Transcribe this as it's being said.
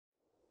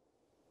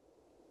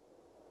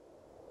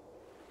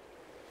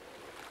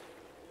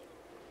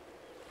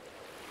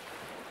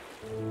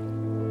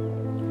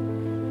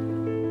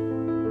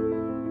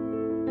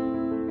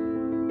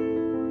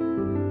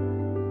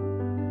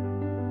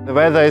The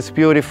weather is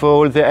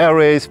beautiful, the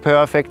area is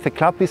perfect, the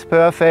club is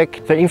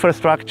perfect, the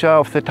infrastructure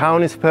of the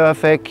town is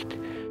perfect.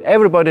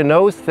 Everybody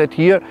knows that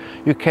here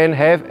you can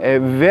have a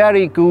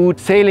very good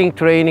sailing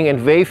training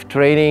and wave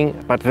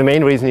training, but the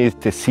main reason is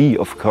the sea,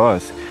 of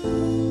course.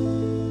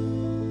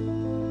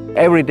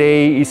 Every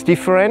day is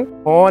different.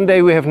 One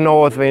day we have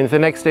north wind, the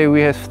next day we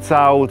have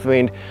south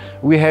wind.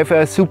 We have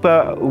a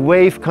super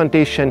wave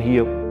condition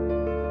here.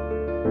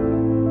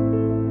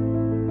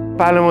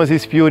 Palamos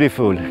is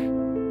beautiful.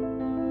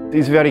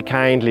 It's very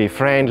kindly,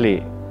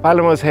 friendly.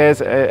 Palamos has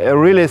a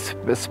really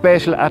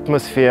special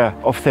atmosphere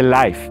of the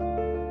life.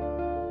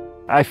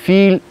 I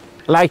feel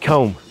like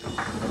home.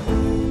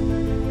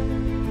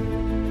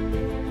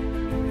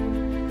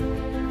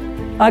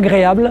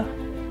 Agréable,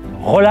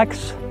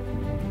 relax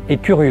et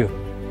curieux.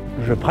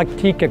 Je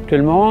pratique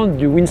actuellement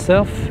du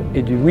windsurf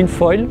et du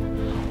windfoil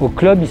au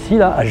club ici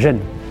là, à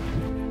Gênes.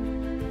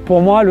 Pour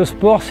moi, le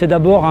sport, c'est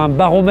d'abord un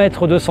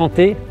baromètre de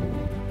santé.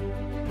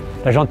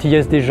 La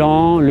gentillesse des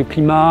gens, le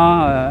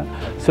climat,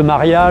 ce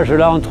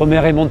mariage-là entre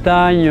mer et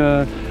montagne,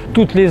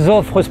 toutes les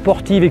offres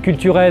sportives et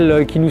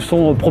culturelles qui nous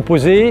sont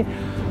proposées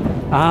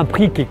à un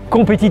prix qui est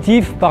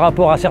compétitif par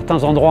rapport à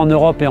certains endroits en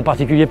Europe et en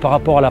particulier par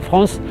rapport à la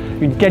France,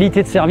 une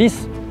qualité de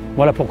service.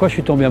 Voilà pourquoi je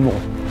suis tombé amoureux.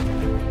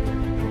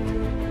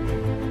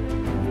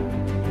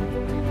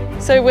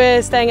 So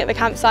we're staying at the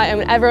campsite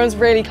and everyone's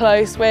really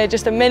close. We're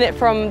just a minute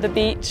from the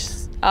beach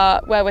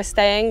where we're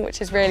staying,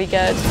 which is really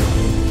good.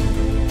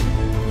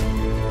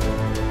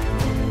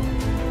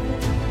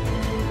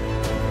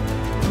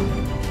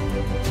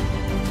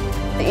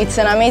 It's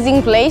an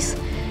amazing place.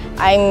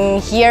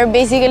 I'm here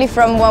basically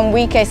from 1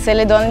 week. I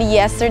sailed only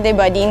yesterday,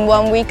 but in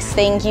 1 week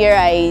staying here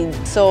I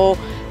saw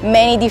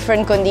many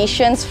different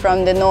conditions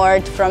from the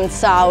north, from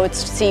south,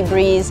 sea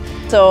breeze.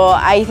 So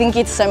I think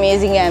it's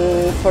amazing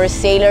and for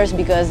sailors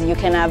because you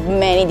can have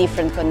many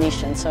different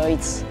conditions, so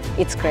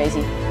it's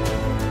crazy.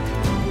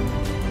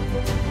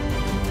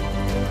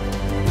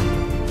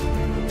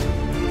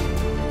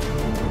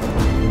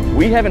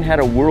 We haven't had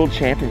a World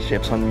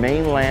Championships on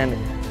mainland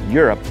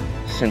Europe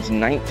since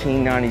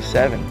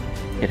 1997.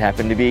 It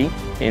happened to be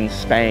in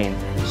Spain.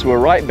 So we're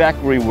right back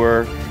where we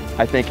were,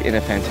 I think in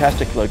a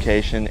fantastic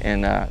location,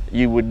 and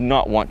you would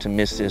not want to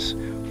miss this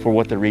for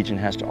what the region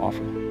has to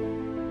offer.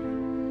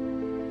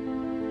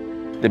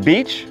 The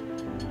beach,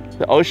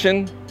 the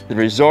ocean, the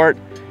resort,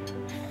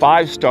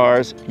 5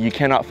 stars. You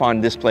cannot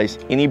find this place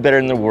any better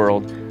in the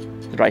world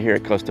than right here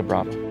at Costa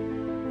Brava.